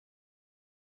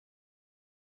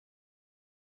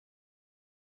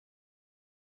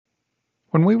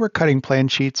When we were cutting plan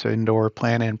sheets and/or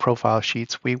plan and profile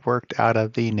sheets, we worked out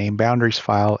of the name boundaries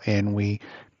file and we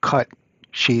cut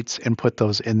sheets and put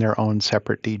those in their own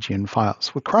separate DGN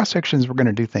files. With cross sections, we're going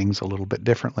to do things a little bit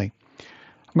differently.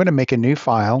 I'm going to make a new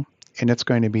file and it's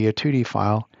going to be a 2D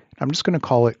file. I'm just going to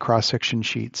call it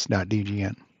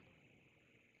crosssectionsheets.dgn.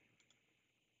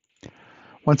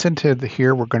 Once into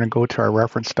here, we're going to go to our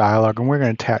reference dialog and we're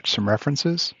going to attach some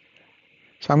references.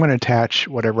 So I'm going to attach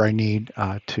whatever I need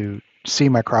to see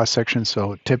my cross section.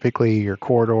 So typically your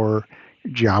corridor,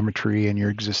 your geometry, and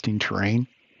your existing terrain.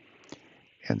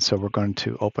 And so we're going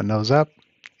to open those up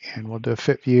and we'll do a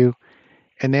fit view.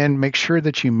 And then make sure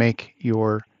that you make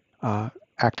your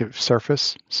active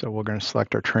surface. So we're going to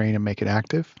select our terrain and make it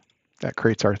active. That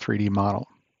creates our 3D model.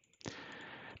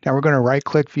 Now we're going to right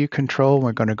click view control.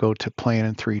 We're going to go to plane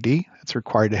and 3D. It's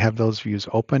required to have those views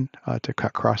open to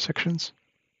cut cross sections.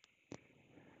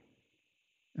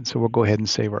 And so we'll go ahead and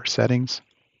save our settings.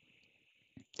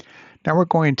 Now we're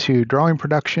going to drawing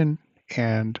production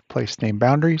and place name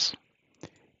boundaries.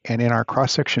 And in our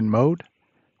cross-section mode,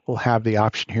 we'll have the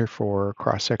option here for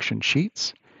cross-section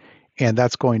sheets. And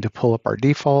that's going to pull up our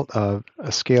default of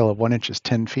a scale of 1 inch is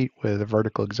 10 feet with a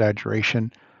vertical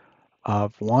exaggeration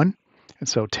of 1. And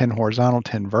so 10 horizontal,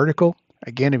 10 vertical.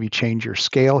 Again, if you change your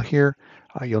scale here,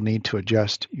 you'll need to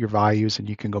adjust your values and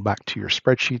you can go back to your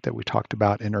spreadsheet that we talked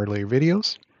about in earlier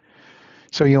videos.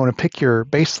 So you want to pick your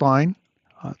baseline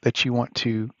that you want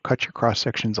to cut your cross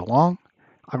sections along.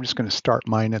 I'm just going to start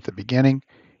mine at the beginning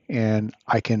and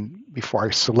I can, before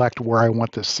I select where I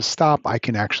want this to stop, I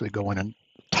can actually go in and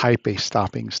type a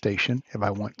stopping station if I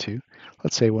want to.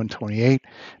 Let's say 128.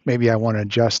 Maybe I want to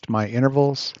adjust my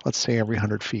intervals, let's say every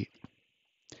 100 feet.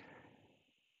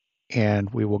 And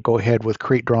we will go ahead with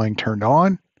create drawing turned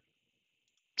on,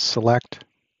 select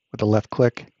with a left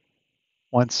click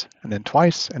once and then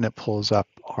twice, and it pulls up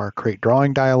our create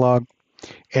drawing dialog.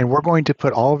 And we're going to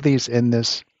put all of these in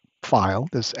this file,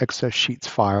 this excess sheets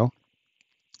file.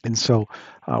 And so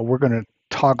we're going to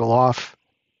toggle off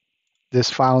this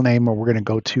file name, or we're going to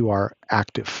go to our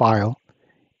active file.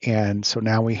 And so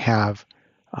now we have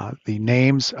the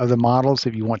names of the models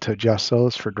if you want to adjust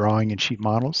those for drawing and sheet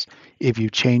models. If you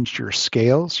changed your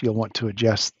scales, you'll want to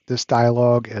adjust this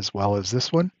dialog as well as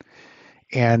this one.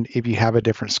 And if you have a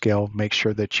different scale, make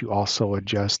sure that you also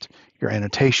adjust your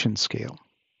annotation scale.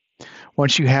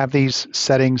 Once you have these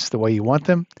settings the way you want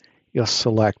them, you'll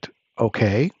select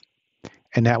OK,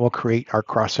 and that will create our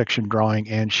cross-section drawing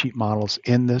and sheet models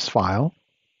in this file.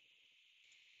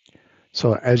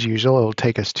 So as usual, it'll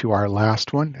take us to our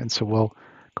last one, and so we'll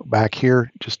go back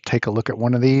here, just take a look at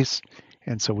one of these,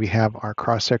 and so we have our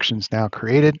cross-sections now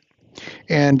created.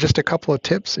 And just a couple of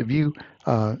tips, if you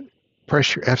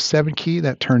press your F7 key,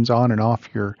 that turns on and off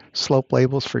your slope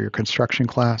labels for your construction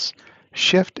class.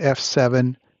 Shift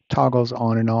F7 toggles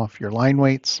on and off your line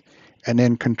weights, and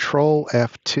then Control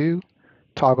F2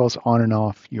 toggles on and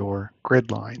off your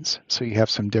grid lines. So you have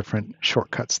some different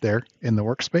shortcuts there in the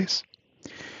workspace.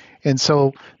 And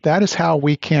so that is how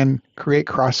we can create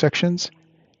cross sections.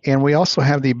 And we also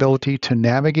have the ability to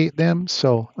navigate them.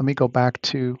 So let me go back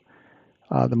to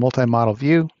the multi-model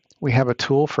view. We have a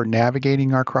tool for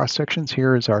navigating our cross sections.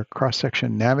 Here is our cross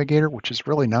section navigator, which is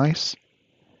really nice.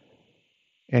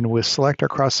 And we'll select our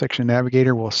cross section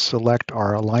navigator. We'll select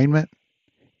our alignment,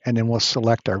 and then we'll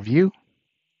select our view.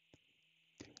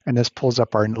 And this pulls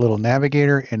up our little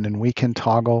navigator, and then we can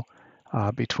toggle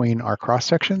between our cross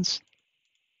sections.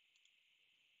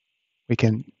 We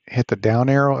can hit the down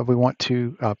arrow if we want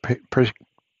to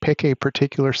pick a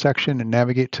particular section and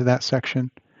navigate to that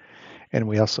section. And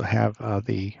we also have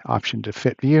the option to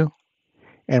fit view.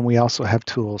 And we also have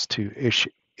tools to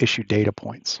issue data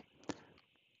points.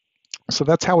 So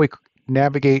that's how we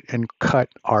navigate and cut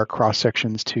our cross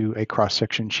sections to a cross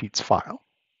section sheets file.